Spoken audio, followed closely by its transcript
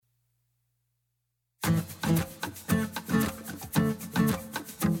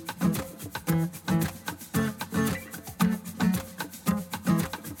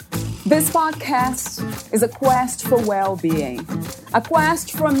This podcast is a quest for well-being, a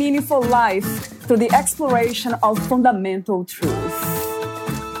quest for a meaningful life through the exploration of fundamental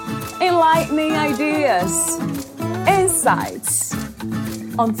truth. Enlightening ideas, insights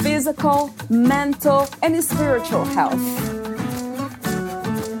on physical, mental, and spiritual health.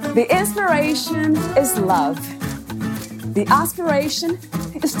 The inspiration is love. The aspiration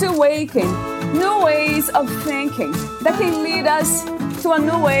is to awaken new ways of thinking that can lead us to a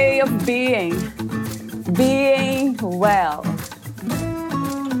new way of being well.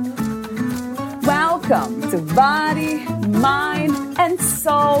 Welcome to Body, Mind, and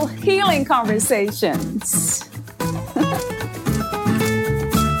Soul Healing Conversations.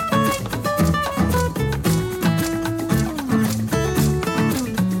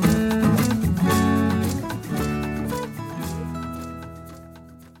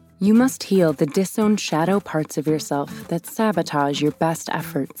 You must heal the disowned shadow parts of yourself that sabotage your best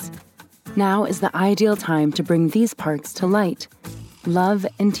efforts. Now is the ideal time to bring these parts to light. Love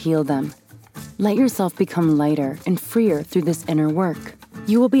and heal them. Let yourself become lighter and freer through this inner work.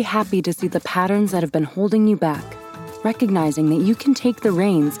 You will be happy to see the patterns that have been holding you back, recognizing that you can take the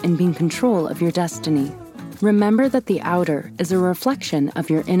reins and be in control of your destiny. Remember that the outer is a reflection of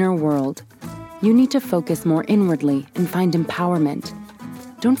your inner world. You need to focus more inwardly and find empowerment.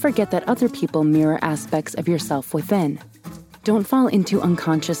 Don't forget that other people mirror aspects of yourself within. Don't fall into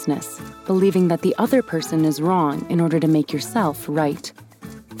unconsciousness, believing that the other person is wrong in order to make yourself right.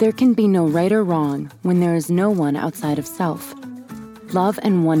 There can be no right or wrong when there is no one outside of self. Love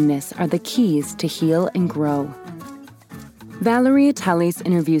and oneness are the keys to heal and grow. Valeria Teles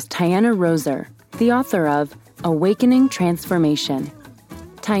interviews Tiana Roser, the author of Awakening Transformation.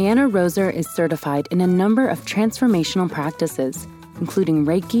 Tiana Roser is certified in a number of transformational practices, including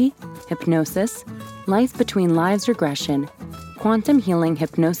Reiki, hypnosis, life between lives regression, quantum healing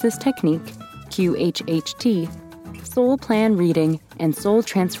hypnosis technique, QHHT, soul plan reading, and soul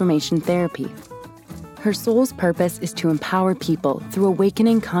transformation therapy. Her soul's purpose is to empower people through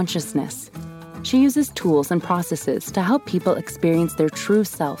awakening consciousness. She uses tools and processes to help people experience their true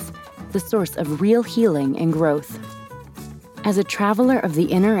self, the source of real healing and growth. As a traveler of the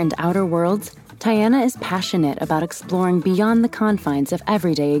inner and outer worlds, Tiana is passionate about exploring beyond the confines of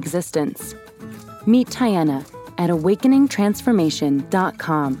everyday existence. Meet Tiana at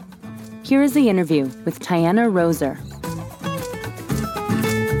awakeningtransformation.com. Here is the interview with Tiana Roser.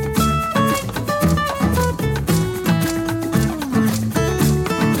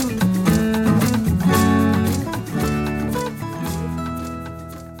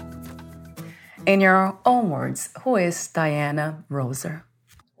 In your own words, who is Tiana Roser?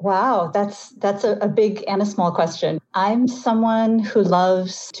 Wow, that's a big and a small question. I'm someone who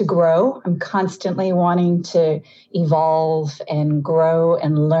loves to grow. I'm constantly wanting to evolve and grow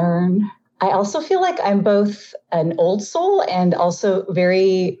and learn. I also feel like I'm both an old soul and also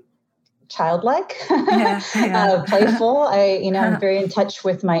very childlike, playful. I'm very in touch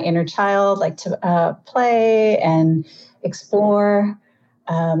with my inner child, like to play and explore.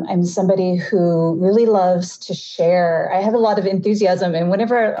 I'm somebody who really loves to share. I have a lot of enthusiasm, and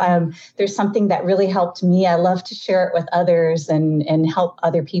whenever there's something that really helped me, I love to share it with others and help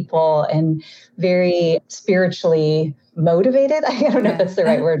other people, and very spiritually motivated. I don't know if that's the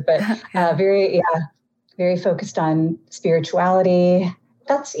right word, but very focused on spirituality.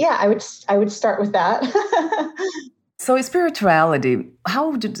 I would start with that. So spirituality, how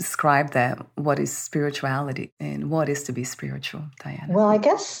would you describe that? What is spirituality and what is to be spiritual, Tiana? Well, I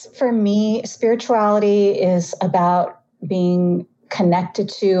guess for me, spirituality is about being connected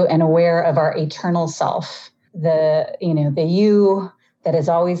to and aware of our eternal self, the you that has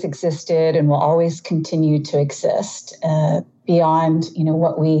always existed and will always continue to exist, beyond,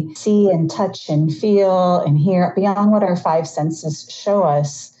 what we see and touch and feel and hear, beyond what our five senses show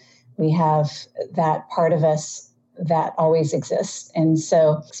us. We have that part of us that always exists. And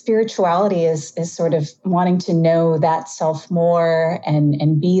so spirituality is sort of wanting to know that self more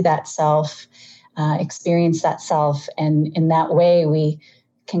and be that self, experience that self. And in that way, we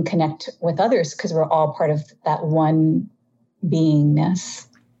can connect with others because we're all part of that one beingness.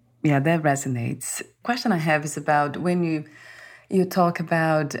 Yeah, that resonates. Question I have is about when you talk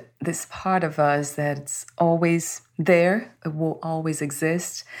about this part of us that's always there, it will always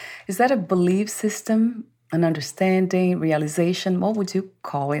exist. Is that a belief system, an understanding, realization? What would you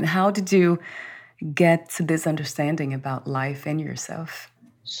call it? And how did you get to this understanding about life and yourself?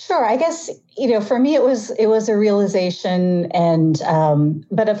 Sure. I guess, for me, it was a realization, and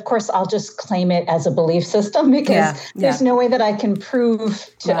but of course, I'll just claim it as a belief system because there's no way that I can prove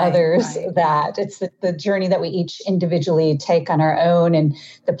to others that. It's the journey that we each individually take on our own, and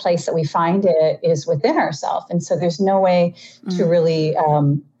the place that we find it is within ourselves. And so there's no way to really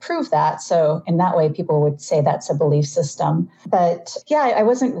prove that. So in that way, people would say that's a belief system. But I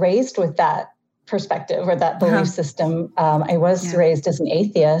wasn't raised with that perspective or that belief system. I was raised as an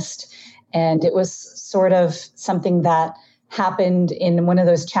atheist, and it was sort of something that happened in one of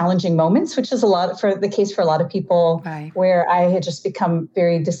those challenging moments, which is a lot for the case for a lot of people, where I had just become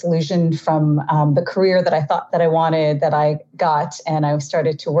very disillusioned from the career that I thought that I wanted, that I got, and I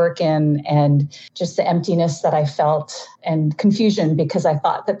started to work in, and just the emptiness that I felt and confusion because I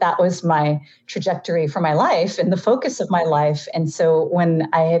thought that that was my trajectory for my life and the focus of my life. And so when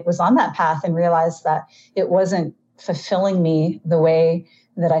I was on that path and realized that it wasn't fulfilling me the way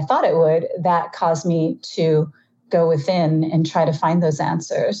that I thought it would, that caused me to go within and try to find those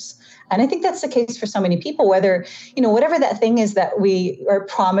answers. And I think that's the case for so many people, whether, whatever that thing is that we are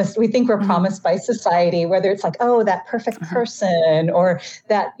promised, we think we're promised by society, whether it's like, oh, that perfect person, or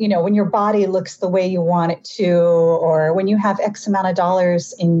that, when your body looks the way you want it to, or when you have X amount of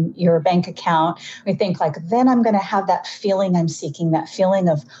dollars in your bank account, we think like, then I'm going to have that feeling I'm seeking, that feeling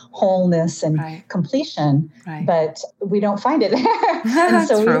of wholeness and completion, but we don't find it there. And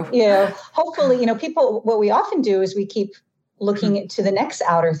so, hopefully, people, what we often do is we keep looking to the next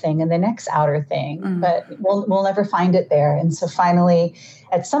outer thing and the next outer thing, but we'll never find it there. And so finally,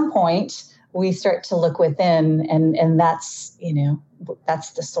 at some point, we start to look within, and that's,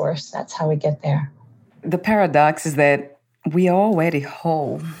 that's the source. That's how we get there. The paradox is that we are already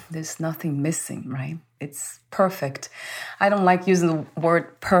whole. There's nothing missing, right? It's perfect. I don't like using the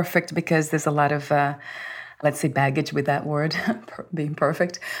word perfect because there's a lot of, let's say, baggage with that word, being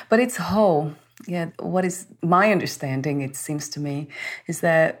perfect, but it's whole. Yeah, what is my understanding, it seems to me, is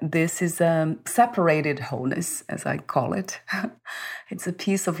that this is separated wholeness, as I call it. It's a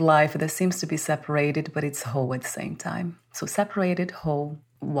piece of life that seems to be separated, but it's whole at the same time. So separated, whole,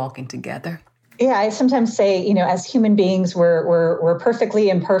 walking together. Yeah, I sometimes say, as human beings, we're perfectly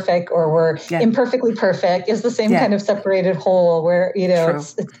imperfect, or we're imperfectly perfect, is the same kind of separated whole where,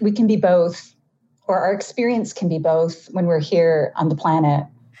 we can be both, or our experience can be both when we're here on the planet.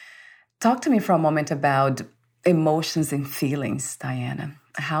 Talk to me for a moment about emotions and feelings, Diana.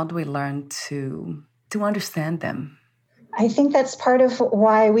 How do we learn to understand them? I think that's part of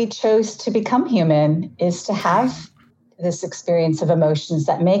why we chose to become human, is to have this experience of emotions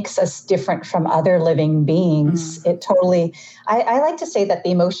that makes us different from other living beings. It totally, I like to say that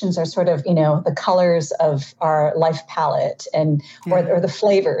the emotions are sort of, the colors of our life palette or the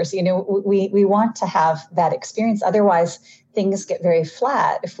flavors. We want to have that experience. Otherwise, things get very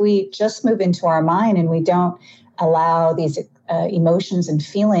flat. If we just move into our mind and we don't allow these emotions and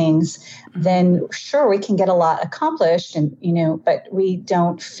feelings, then sure, we can get a lot accomplished, and but we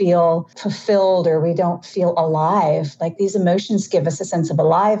don't feel fulfilled, or we don't feel alive. Like, these emotions give us a sense of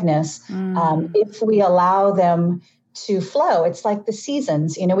aliveness if we allow them to flow. It's like the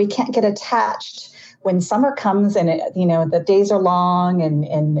seasons. We can't get attached. When summer comes and the days are long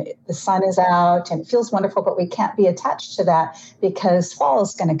and the sun is out and it feels wonderful, but we can't be attached to that because fall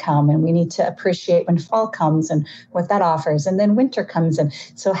is going to come, and we need to appreciate when fall comes and what that offers. And then winter comes. And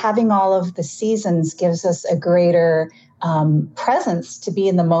so having all of the seasons gives us a greater presence to be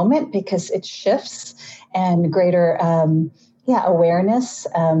in the moment, because it shifts, and greater awareness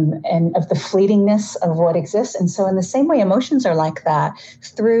and of the fleetingness of what exists. And so in the same way, emotions are like that.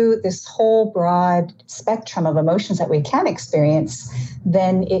 Through this whole broad spectrum of emotions that we can experience,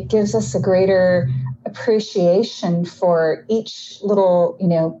 then it gives us a greater appreciation for each little,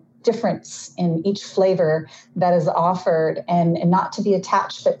 difference in each flavor that is offered, and not to be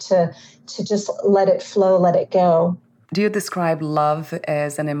attached, but to just let it flow, let it go. Do you describe love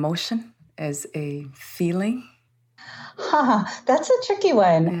as an emotion, as a feeling? That's a tricky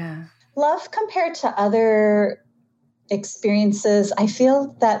one. Yeah. Love compared to other experiences, I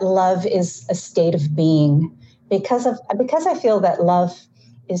feel that love is a state of being, because I feel that love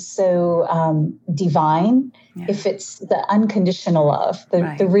is so divine. Yeah. If it's the unconditional love,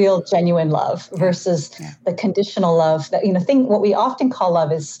 the real genuine love versus the conditional love, that what we often call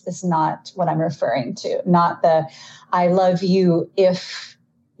love is not what I'm referring to. Not the I love you if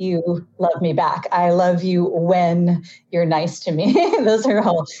you love me back. I love you when you're nice to me. Those are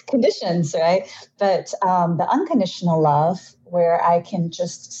all conditions, right? But the unconditional love, where I can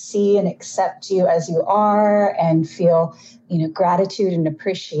just see and accept you as you are and feel, gratitude and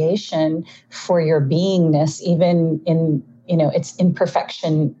appreciation for your beingness, even in its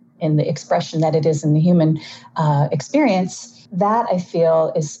imperfection in the expression that it is in the human experience, that I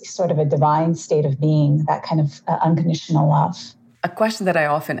feel is sort of a divine state of being, that kind of unconditional love. A question that I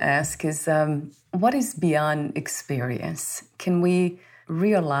often ask is, what is beyond experience? Can we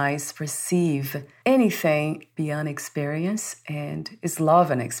realize, perceive anything beyond experience? And is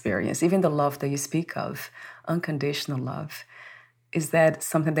love an experience? Even the love that you speak of, unconditional love, is that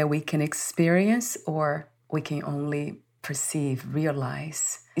something that we can experience, or we can only perceive,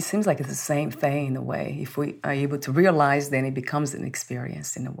 realize? It seems like it's the same thing in a way. If we are able to realize, then it becomes an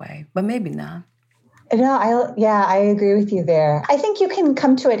experience in a way, but maybe not. No, I agree with you there. I think you can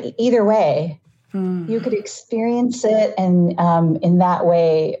come to it either way. You could experience it and in that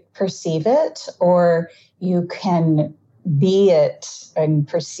way perceive it, or you can be it and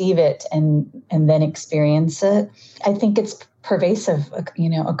perceive it and then experience it. I think it's pervasive,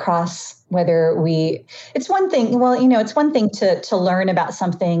 across whether it's one thing, it's one thing to learn about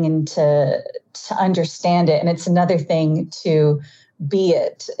something and to understand it. And it's another thing to be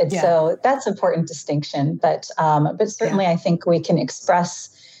it. And so that's an important distinction. But certainly I think we can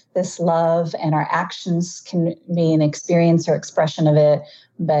express this love, and our actions can be an experience or expression of it.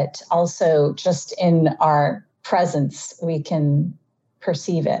 But also just in our presence, we can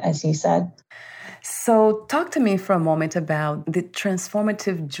perceive it, as you said. So talk to me for a moment about the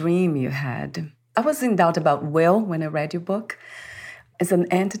transformative dream you had. I was in doubt about will when I read your book. Is an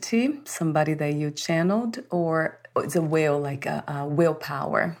entity somebody that you channeled, or is a will like a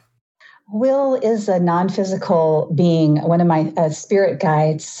willpower? Will is a non-physical being, one of my spirit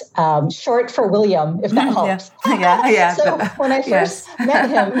guides, short for William, if that helps. Yeah. So when I first met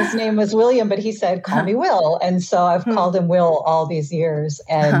him, his name was William, but he said, call me Will. And so I've called him Will all these years.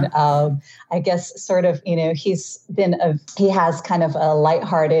 And I guess sort of, he has kind of a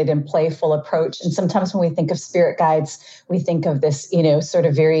lighthearted and playful approach. And sometimes when we think of spirit guides, we think of this, sort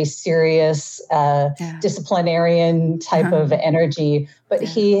of very serious, disciplinarian type of energy. But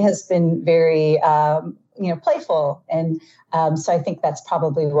he has been very, playful. And so I think that's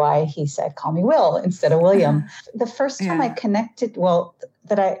probably why he said, call me Will instead of William. The first time I connected,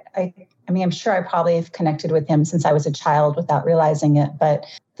 I'm sure I probably have connected with him since I was a child without realizing it. But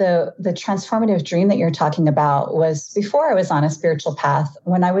the transformative dream that you're talking about was before I was on a spiritual path.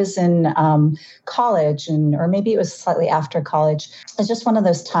 When I was in college, or maybe it was slightly after college, it was just one of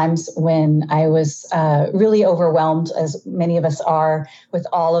those times when I was really overwhelmed, as many of us are, with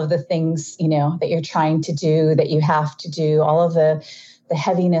all of the things, that you're trying to do, that you have to do, all of the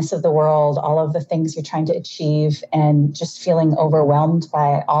heaviness of the world, all of the things you're trying to achieve, and just feeling overwhelmed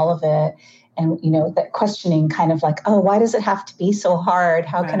by all of it. And, that questioning kind of like, oh, why does it have to be so hard?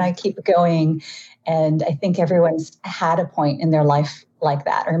 How can I keep going? And I think everyone's had a point in their life like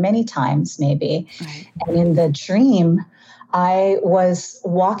that, or many times maybe. Right. And in the dream, I was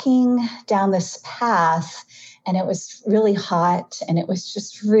walking down this path, and it was really hot, and it was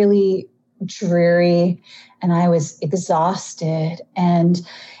just really dreary, and I was exhausted. And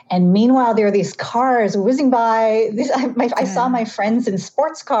meanwhile, there were these cars whizzing by. I saw my friends in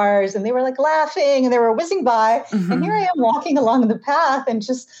sports cars, and they were like laughing, and they were whizzing by. Mm-hmm. And here I am walking along the path, and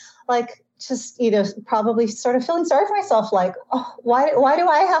just probably sort of feeling sorry for myself, like, oh, why do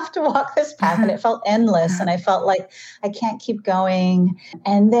I have to walk this path? And it felt endless, and I felt like I can't keep going.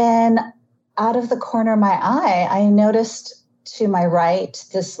 And then out of the corner of my eye, I noticed to my right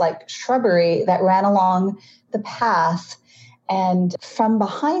this like shrubbery that ran along the path. And from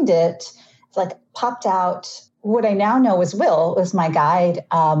behind it, like popped out what I now know was Will, was my guide.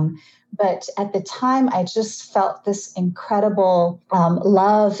 But at the time, I just felt this incredible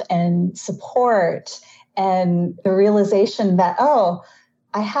love and support, and the realization that, oh,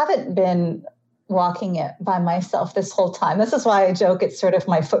 I haven't been walking it by myself this whole time. This is why I joke it's sort of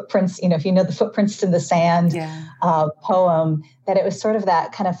my footprints, if you know the Footprints in the Sand poem, that it was sort of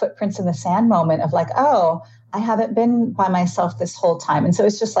that kind of footprints in the sand moment of like, oh, I haven't been by myself this whole time. And so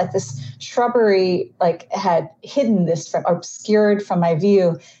it's just like this shrubbery had hidden this, obscured from my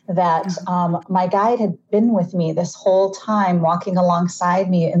view, that my guide had been with me this whole time, walking alongside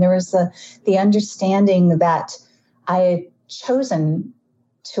me. And there was the understanding that I had chosen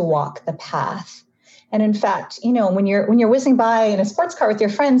to walk the path. And in fact, when you're whizzing by in a sports car with your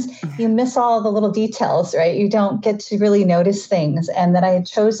friends, you miss all the little details, right? You don't get to really notice things. And that I had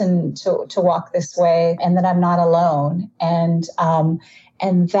chosen to walk this way, and that I'm not alone. And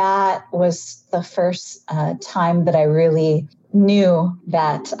that was the first time that I really knew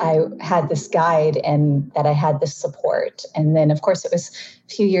that I had this guide and that I had this support. And then, of course, it was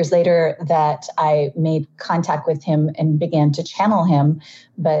a few years later that I made contact with him and began to channel him.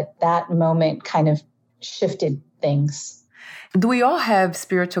 But that moment kind of shifted things. Do we all have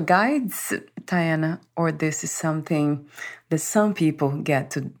spiritual guides, Diana, or this is something that some people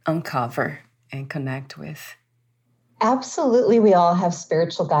get to uncover and connect with? Absolutely, we all have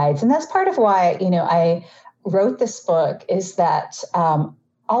spiritual guides. And that's part of why, I wrote this book, is that all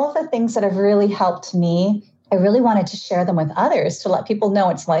of the things that have really helped me, I really wanted to share them with others, to let people know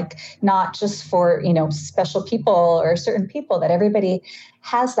it's like not just for, special people or certain people, that everybody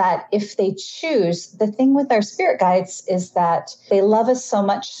has that if they choose. The thing with our spirit guides is that they love us so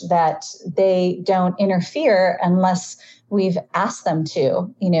much that they don't interfere unless we've asked them to,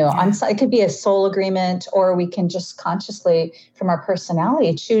 it could be a soul agreement, or we can just consciously, from our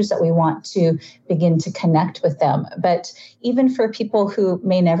personality, choose that we want to begin to connect with them. But even for people who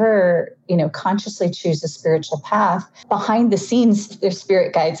may never, consciously choose a spiritual path, behind the scenes, their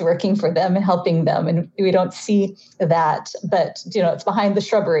spirit guides working for them and helping them. And we don't see that, but, it's behind the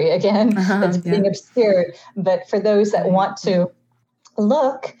shrubbery again, it's being obscured. But for those that want to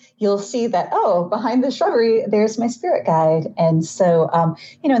look, you'll see that, behind the shrubbery, there's my spirit guide. And so,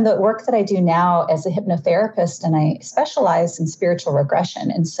 in the work that I do now as a hypnotherapist, and I specialize in spiritual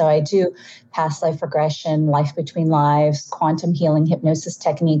regression. And so I do past life regression, life between lives, quantum healing, hypnosis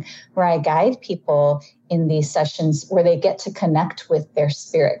technique, where I guide people in these sessions where they get to connect with their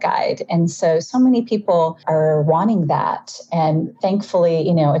spirit guide. And so many people are wanting that. And thankfully,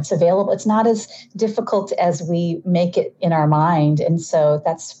 it's available. It's not as difficult as we make it in our mind. And so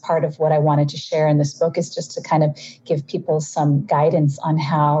that's part of what I wanted to share in this book, is just to kind of give people some guidance on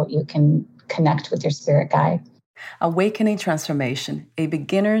how you can connect with your spirit guide. Awakening Transformation, a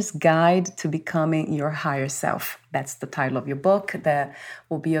beginner's guide to becoming your higher self. That's the title of your book that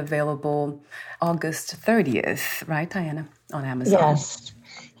will be available August 30th, right, Diana, on Amazon? Yes.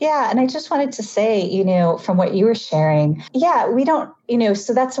 Yeah. And I just wanted to say, from what you were sharing, we don't,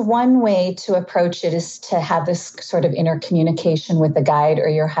 so that's one way to approach it, is to have this sort of inner communication with the guide or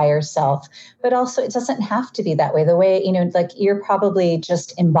your higher self. But also, it doesn't have to be that way. The way, you're probably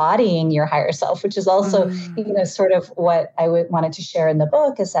just embodying your higher self, which is also, sort of what I wanted to share in the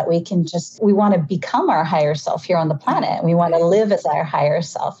book, is that we want to become our higher self here on the planet. We want to live as our higher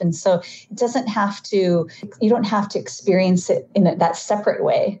self. And so you don't have to experience it in that separate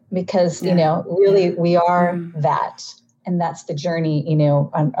way, because, really we are that. And that's the journey,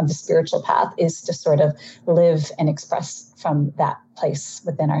 on the spiritual path, is to sort of live and express from that place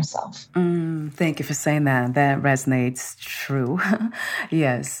within ourselves. Thank you for saying that. That resonates true.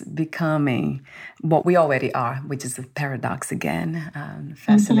 Yes, becoming what we already are, which is a paradox again,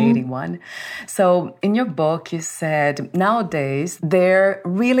 fascinating one. So in your book, you said, nowadays, there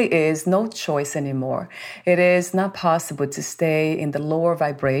really is no choice anymore. It is not possible to stay in the lower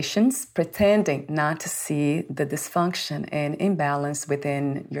vibrations, pretending not to see the dysfunction and imbalance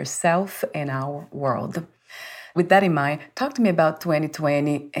within yourself and our world. With that in mind, talk to me about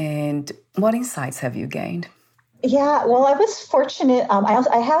 2020 and what insights have you gained? Yeah, well, I was fortunate.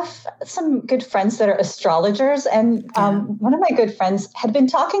 I have some good friends that are astrologers, and one of my good friends had been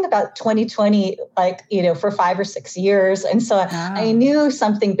talking about 2020, for 5 or 6 years, and so I knew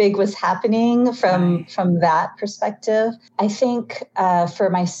something big was happening from that perspective. I think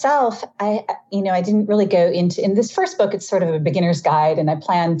for myself, I didn't really go into, in this first book, it's sort of a beginner's guide, and I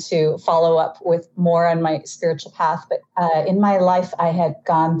plan to follow up with more on my spiritual path. But in my life, I had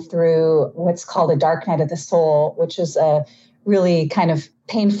gone through what's called a dark night of the soul, which is a really kind of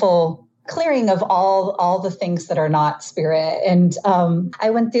painful clearing of all the things that are not spirit. And I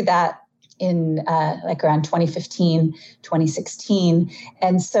went through that in around 2015, 2016.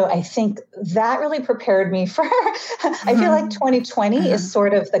 And so I think that really prepared me for, I feel like 2020 is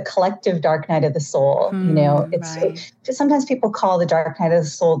sort of the collective dark night of the soul. Sometimes people call the dark night of the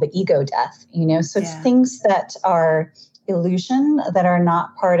soul the ego death, so it's things that are illusion, that are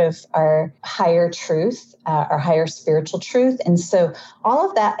not part of our higher truth, our higher spiritual truth. And so all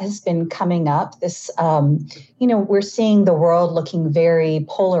of that has been coming up. This, we're seeing the world looking very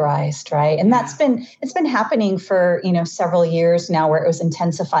polarized, right? And it's been happening for, several years now, where it was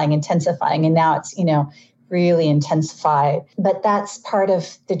intensifying, and now it's, really intensified. But that's part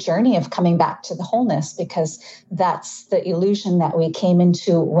of the journey of coming back to the wholeness, because that's the illusion that we came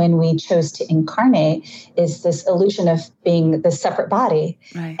into when we chose to incarnate, is this illusion of being the separate body.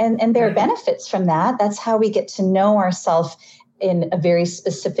 Right. And there are benefits from that. That's how we get to know ourselves in a very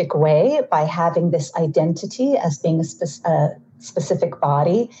specific way, by having this identity as being a specific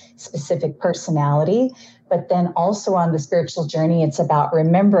body, specific personality. But then also on the spiritual journey, it's about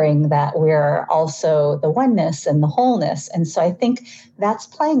remembering that we're also the oneness and the wholeness. And so I think that's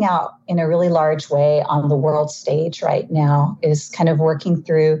playing out in a really large way on the world stage right now, is kind of working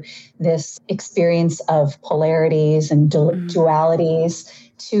through this experience of polarities and dualities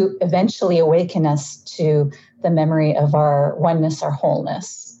to eventually awaken us to the memory of our oneness, our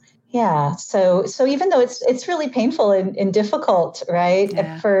wholeness. Yeah. So even though it's really painful and difficult, right,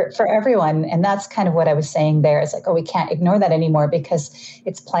 for everyone, and that's kind of what I was saying there. It's like, oh, we can't ignore that anymore because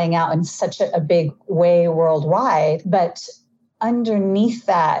it's playing out in such a big way worldwide. But underneath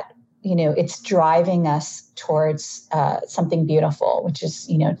that, it's driving us towards something beautiful, which is,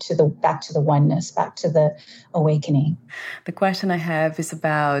 back to the oneness, back to the awakening. The question I have is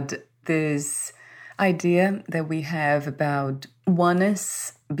about this idea that we have about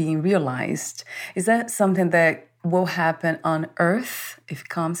oneness being realized. Is that something that will happen on Earth if it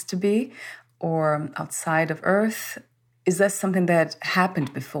comes to be, or outside of Earth? Is that something that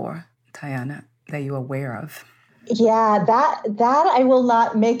happened before, Tayana, that you're aware of? Yeah, that I will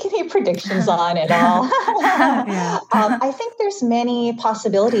not make any predictions on at all. I think there's many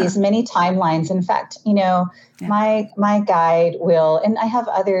possibilities, many timelines. In fact, my guide, Will, and I have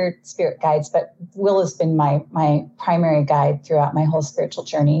other spirit guides, but Will has been my primary guide throughout my whole spiritual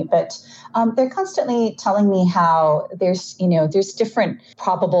journey. But they're constantly telling me how there's different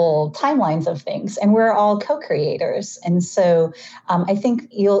probable timelines of things, and we're all co-creators. And so I think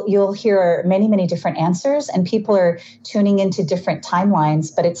you'll hear many, many different answers, and people are tuning into different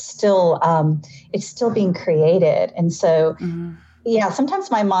timelines, but it's still being created. And so,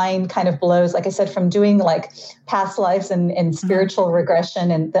 sometimes my mind kind of blows, like I said, from doing like past lives and spiritual regression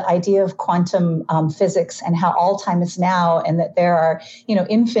and the idea of quantum physics and how all time is now, and that there are,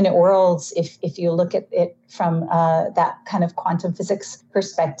 infinite worlds. If you look at it from that kind of quantum physics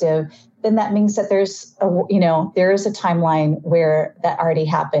perspective, then that means that there is a timeline where that already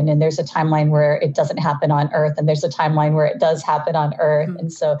happened, and there's a timeline where it doesn't happen on Earth, and there's a timeline where it does happen on Earth.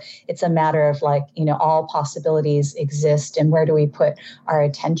 And so it's a matter of all possibilities exist, and where do we put our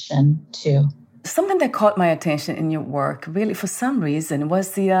attention to? Something that caught my attention in your work, really, for some reason,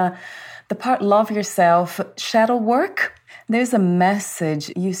 was the part Love Yourself shadow work. There's a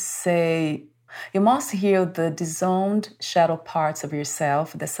message you say: you must heal the disowned shadow parts of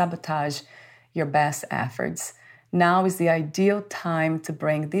yourself that sabotage your best efforts. Now is the ideal time to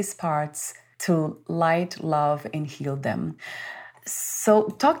bring these parts to light, love, and heal them. So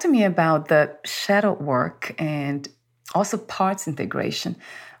talk to me about the shadow work and also parts integration,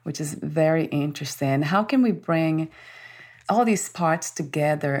 which is very interesting. How can we bring all these parts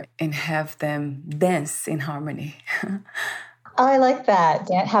together and have them dance in harmony? I like that.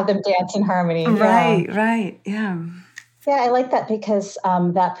 Have them dance in harmony. Right. Yeah. Yeah, I like that because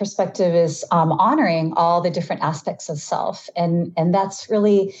that perspective is honoring all the different aspects of self. And that's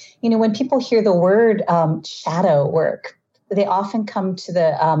really, when people hear the word shadow work, they often come to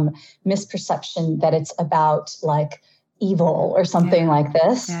the misperception that it's about like evil or something like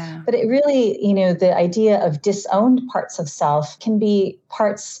this. Yeah. But it really, the idea of disowned parts of self can be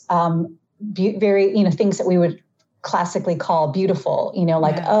parts, very, things that we would classically call beautiful,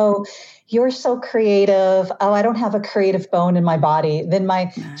 oh, you're so creative. Oh, I don't have a creative bone in my body. Then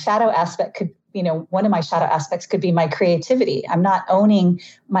my shadow aspect could, one of my shadow aspects could be my creativity. I'm not owning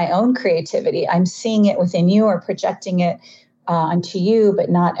my own creativity. I'm seeing it within you or projecting it onto you, but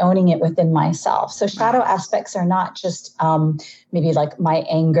not owning it within myself. So shadow aspects are not just maybe like my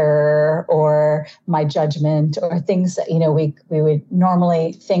anger or my judgment or things that, we would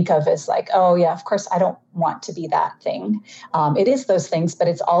normally think of as like, oh yeah, of course I don't want to be that thing. It is those things, but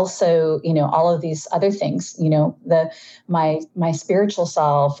it's also, all of these other things, my spiritual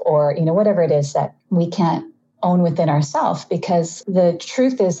self or, whatever it is that we can't own within ourselves, because the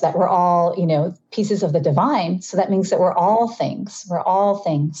truth is that we're all, pieces of the divine. So that means that we're all things.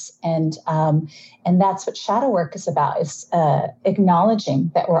 And that's what shadow work is about, is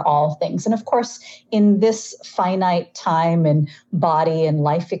acknowledging that we're all things. And of course, in this finite time and body and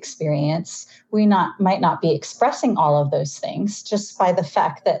life experience, we might not be expressing all of those things just by the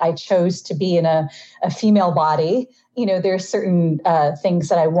fact that I chose to be in a female body. There are certain things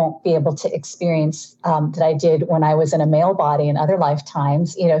that I won't be able to experience that I did when I was in a male body in other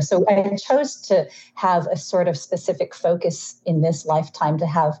lifetimes. So I chose to have a sort of specific focus in this lifetime to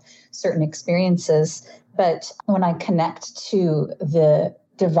have certain experiences. But when I connect to the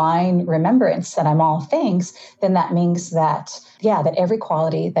divine remembrance that I'm all things, then that means that, that every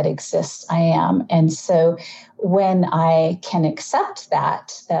quality that exists, I am. And so when I can accept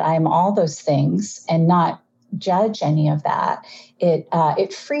that I'm all those things and not judge any of that,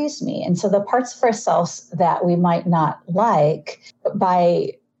 it frees me. And so the parts of ourselves that we might not like,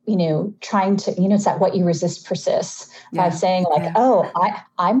 by trying to, it's that what you resist persists, by saying like,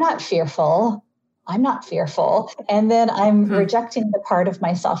 I'm not fearful. I'm not fearful. And then I'm rejecting the part of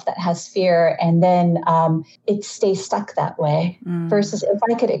myself that has fear. And then it stays stuck that way. Versus if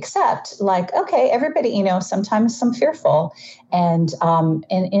I could accept, like, okay, everybody, sometimes I'm fearful. And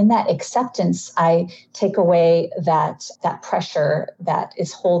in that acceptance, I take away that pressure that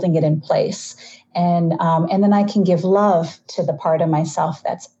is holding it in place. And then I can give love to the part of myself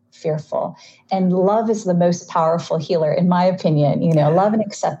that's fearful. And love is the most powerful healer, in my opinion. Love and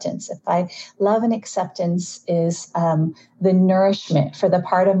acceptance. Love and acceptance is the nourishment for the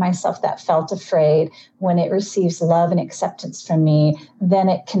part of myself that felt afraid. When it receives love and acceptance from me, then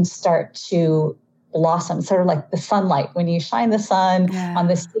it can start to blossom, sort of like the sunlight. When you shine the sun on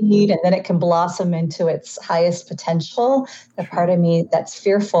the seed, and then it can blossom into its highest potential. The part of me that's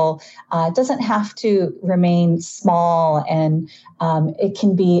fearful doesn't have to remain small, and it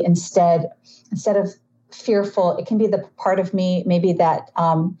can be instead of fearful, it can be the part of me maybe that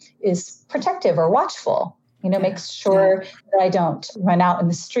is protective or watchful. Makes sure that I don't run out in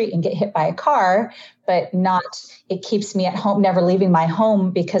the street and get hit by a car, but it keeps me at home, never leaving my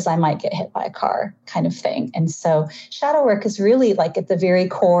home because I might get hit by a car, kind of thing. And so shadow work is really, like, at the very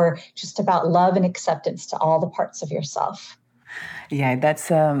core, just about love and acceptance to all the parts of yourself. Yeah,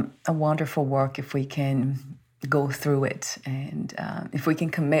 that's a wonderful work if we can go through it, and if we can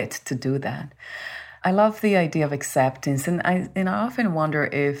commit to do that. I love the idea of acceptance, and I often wonder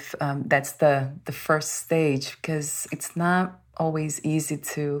if that's the first stage, because it's not always easy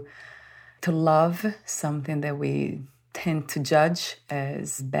to love something that we tend to judge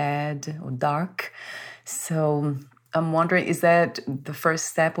as bad or dark. So I'm wondering, is that the first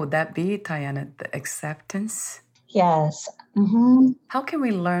step? Would that be, Tayana, the acceptance? Yes. Mm-hmm. How can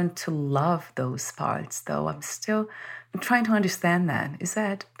we learn to love those parts, though? I'm trying to understand that. Is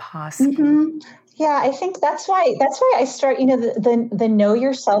that possible? Mm-hmm. Yeah, I think that's why I start, the know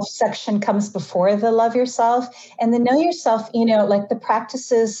yourself section comes before the love yourself. And the know yourself, like the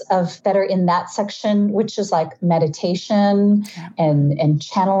practices that are in that section, which is like meditation and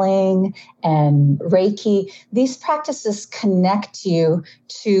channeling and Reiki. These practices connect you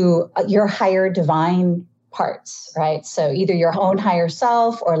to your higher divine parts, right? So either your own higher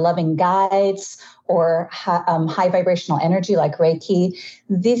self or loving guides or high vibrational energy like Reiki.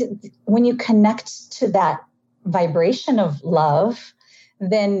 When you connect to that vibration of love,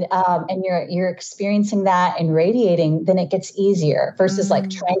 then and you're experiencing that and radiating, then it gets easier versus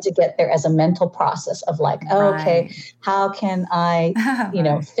like trying to get there as a mental process of like, okay, how can I,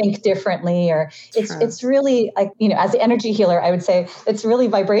 think differently? Or it's really like, as an energy healer, I would say it's really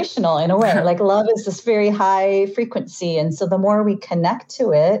vibrational in a way. Like love is this very high frequency. And so the more we connect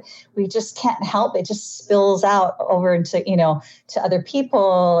to it, we just can't help it. Just spills out over into, to other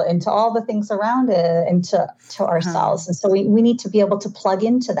people and to all the things around it and to ourselves. And so we need to be able to plug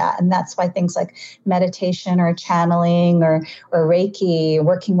into that. And that's why things like meditation or channeling or Reiki,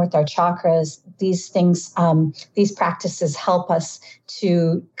 working with our chakras, these things, these practices help us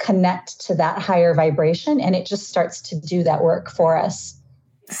to connect to that higher vibration. And it just starts to do that work for us.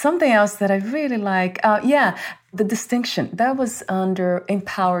 Something else that I really like, the distinction that was under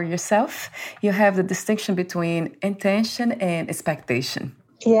empower yourself. You have the distinction between intention and expectation.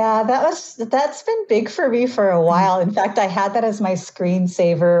 Yeah, that's been big for me for a while. In fact, I had that as my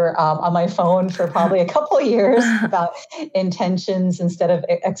screensaver on my phone for probably a couple of years about intentions instead of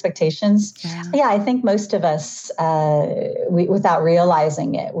expectations. Yeah, I think most of us, without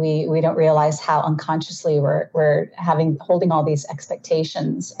realizing it, we don't realize how unconsciously we're holding all these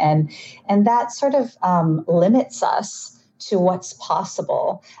expectations, and that sort of limits us to what's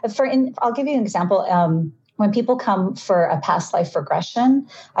possible. I'll give you an example. When people come for a past life regression,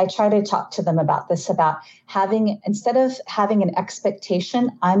 I try to talk to them about this, about instead of having an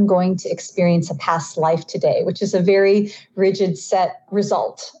expectation, I'm going to experience a past life today, which is a very rigid set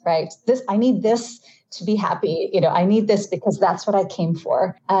result, right? I need this to be happy. I need this because that's what I came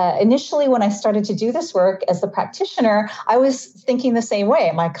for. Initially, when I started to do this work as the practitioner, I was thinking the same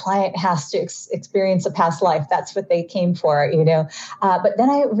way. My client has to experience a past life. That's what they came for, But then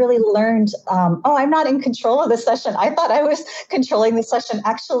I really learned, I'm not in control of the session. I thought I was controlling the session.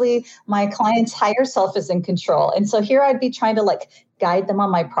 Actually, my client's higher self is in control. And so here I'd be trying to guide them on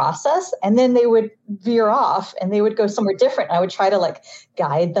my process, and then they would veer off and they would go somewhere different. I would try to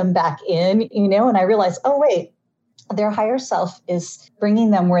guide them back in, and I realized, oh, wait, their higher self is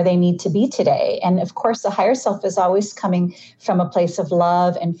bringing them where they need to be today. And of course, the higher self is always coming from a place of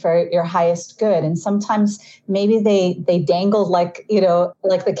love and for your highest good. And sometimes maybe they dangled like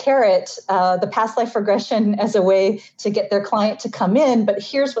the carrot, the past life regression as a way to get their client to come in. But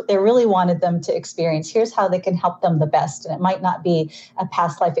here's what they really wanted them to experience. Here's how they can help them the best. And it might not be a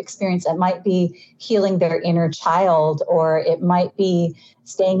past life experience. It might be healing their inner child, or it might be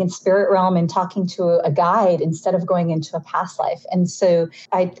staying in spirit realm and talking to a guide instead of going into a past life. And so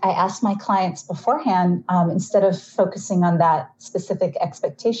I ask my clients beforehand, instead of focusing on that specific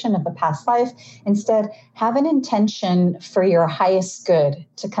expectation of a past life, instead have an intention for your highest good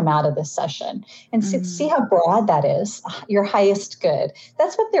to come out of this session. And see how broad that is, your highest good.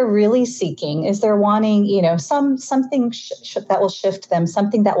 That's what they're really seeking, is they're wanting, something that will shift them,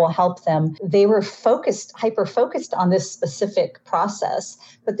 something that will help them. They were hyper-focused on this specific process.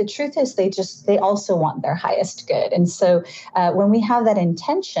 But the truth is they also want their highest good. And so when we have that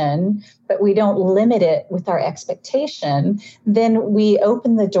intention, but we don't limit it with our expectation, then we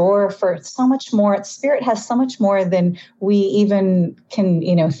open the door for so much more. Spirit has so much more than we even can,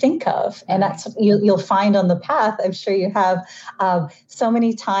 think of. And that's what you'll find on the path. I'm sure you have so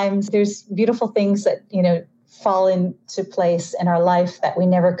many times. There's beautiful things that, fall into place in our life that we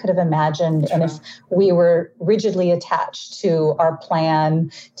never could have imagined. True. And if we were rigidly attached to our plan,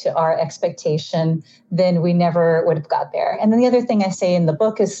 to our expectation, then we never would have got there. And then the other thing I say in the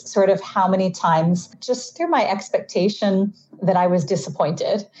book is sort of how many times just through my expectation that I was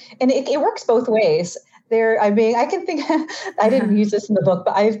disappointed. And it works both ways. I can think, I didn't use this in the book,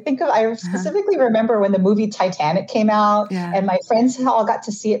 but I specifically remember when the movie Titanic came out, and my friends all got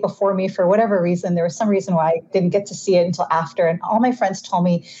to see it before me for whatever reason. There was some reason why I didn't get to see it until after. And all my friends told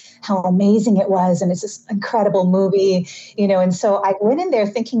me how amazing it was. And it's this incredible movie, and so I went in there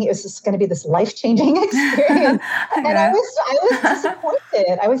thinking it was just going to be this life-changing experience. And I was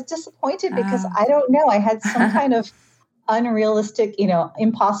disappointed. I was disappointed because I don't know, I had some kind of unrealistic,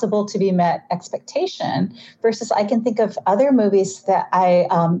 impossible to be met expectation, versus I can think of other movies that I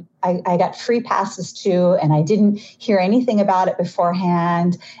got free passes to, and I didn't hear anything about it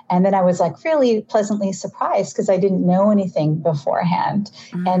beforehand. And then I was like really pleasantly surprised because I didn't know anything beforehand.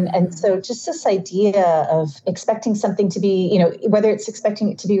 And so just this idea of expecting something to be, whether it's expecting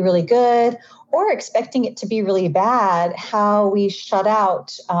it to be really good or expecting it to be really bad, how we shut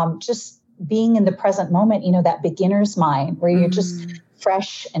out just being in the present moment, that beginner's mind where you're just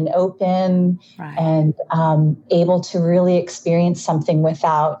fresh and open, and able to really experience something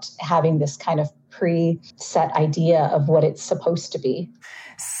without having this kind of pre-set idea of what it's supposed to be.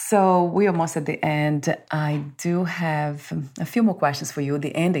 So we're almost at the end. I do have a few more questions for you,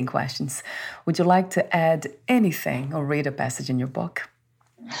 the ending questions. Would you like to add anything or read a passage in your book?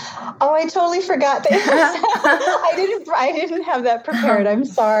 Oh, I totally forgot that. I didn't have that prepared. I'm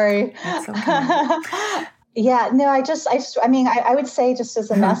sorry. That's okay. Yeah, no, I would say just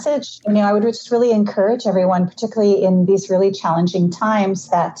as a message, I would just really encourage everyone, particularly in these really challenging times,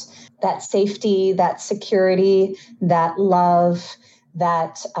 that safety, that security, that love,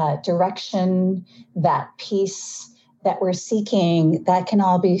 that direction, that peace that we're seeking, that can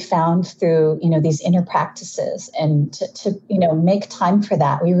all be found through, these inner practices, and to make time for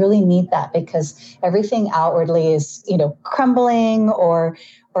that. We really need that because everything outwardly is, crumbling or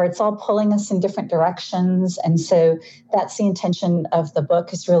it's all pulling us in different directions. And so that's the intention of the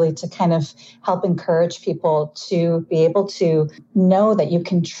book, is really to kind of help encourage people to be able to know that you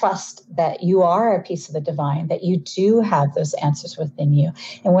can trust that you are a piece of the divine, that you do have those answers within you.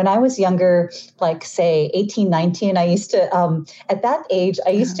 And when I was younger, like say 18, 19, I used to, at that age,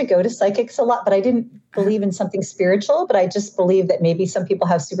 I used to go to psychics a lot, but I didn't believe in something spiritual, but I just believe that maybe some people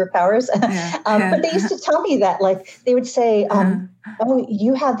have superpowers. But they used to tell me that, like, they would say, oh,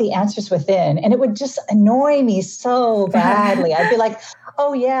 you have the answers within. And it would just annoy me so badly. I'd be like,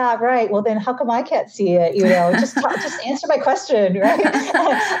 oh yeah, right. Well, then how come I can't see it? Just answer my question, right?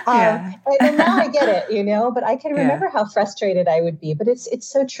 And now I get it, but I can remember how frustrated I would be. But it's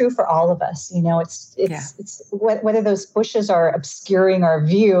so true for all of us. It's whether those bushes are obscuring our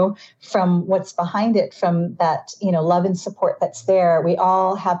view from what's behind it, from that, love and support that's there. We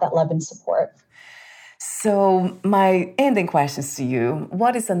all have that love and support. So my ending questions to you: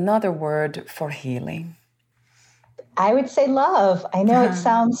 what is another word for healing? I would say love. I know it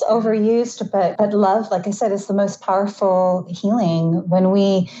sounds overused, but love, like I said, is the most powerful healing. When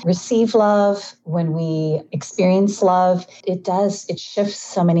we receive love, when we experience love, it shifts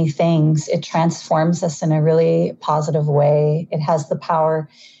so many things. It transforms us in a really positive way. It has the power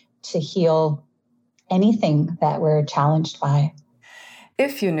to heal anything that we're challenged by.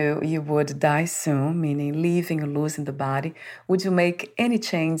 If you knew you would die soon, meaning leaving or losing the body, would you make any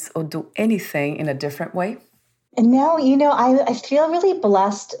change or do anything in a different way? And now, I feel really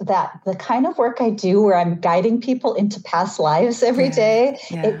blessed that the kind of work I do where I'm guiding people into past lives every day,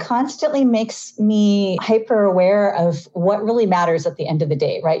 it constantly makes me hyper aware of what really matters at the end of the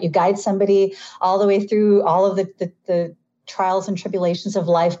day, right? You guide somebody all the way through all of the trials and tribulations of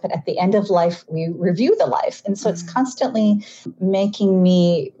life, but at the end of life, we review the life. And so it's constantly making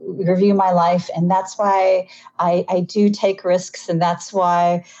me review my life. And that's why I do take risks. And that's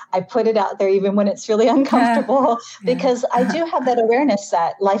why I put it out there, even when it's really uncomfortable, because I do have that awareness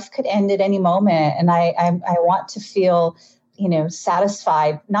that life could end at any moment. And I want to feel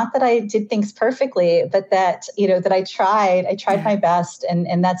satisfied, not that I did things perfectly, but that, that I tried my best.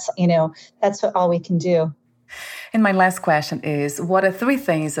 And that's what all we can do. And my last question is, what are 3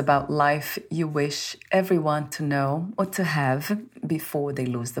 things about life you wish everyone to know or to have before they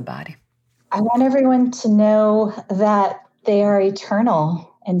lose the body? I want everyone to know that they are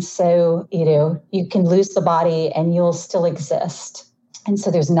eternal. And so, you can lose the body and you'll still exist. And so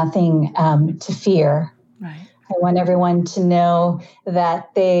there's nothing to fear. Right. I want everyone to know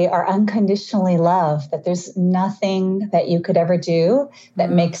that they are unconditionally loved, that there's nothing that you could ever do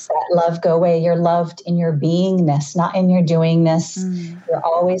that makes that love go away. You're loved in your beingness, not in your doingness. You're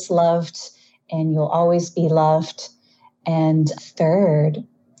always loved and you'll always be loved. And third,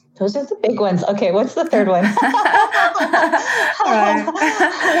 those are the big ones. Okay, what's the third one?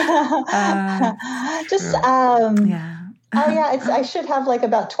 I should have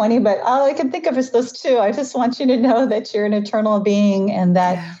about 20, but all I can think of is those 2. I just want you to know that you're an eternal being and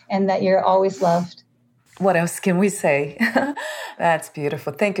that you're always loved. What else can we say? That's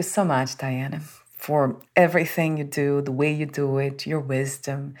beautiful. Thank you so much, Diana, for everything you do, the way you do it, your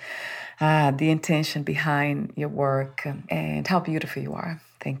wisdom, the intention behind your work, and how beautiful you are.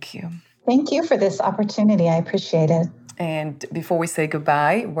 Thank you. Thank you for this opportunity. I appreciate it. And before we say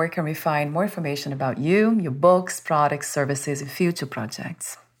goodbye, where can we find more information about you, your books, products, services, and future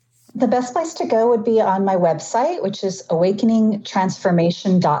projects? The best place to go would be on my website, which is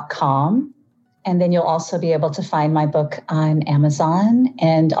awakeningtransformation.com. And then you'll also be able to find my book on Amazon.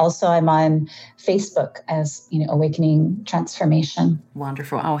 And also I'm on Facebook as, Awakening Transformation.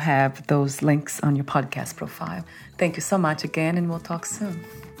 Wonderful. I'll have those links on your podcast profile. Thank you so much again, and we'll talk soon.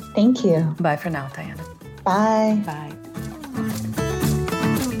 Thank you. Bye for now, Diana. Bye. Bye.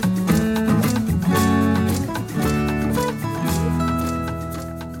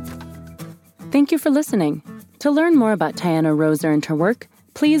 Thank you for listening. To learn more about Tayana Roser and her work,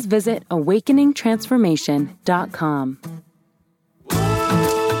 please visit awakeningtransformation.com.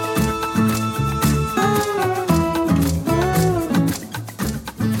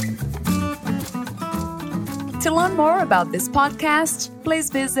 To learn more about this podcast, please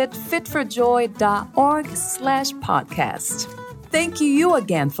visit fitforjoy.org/podcast. Thank you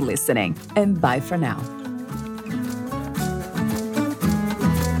again for listening, and bye for now.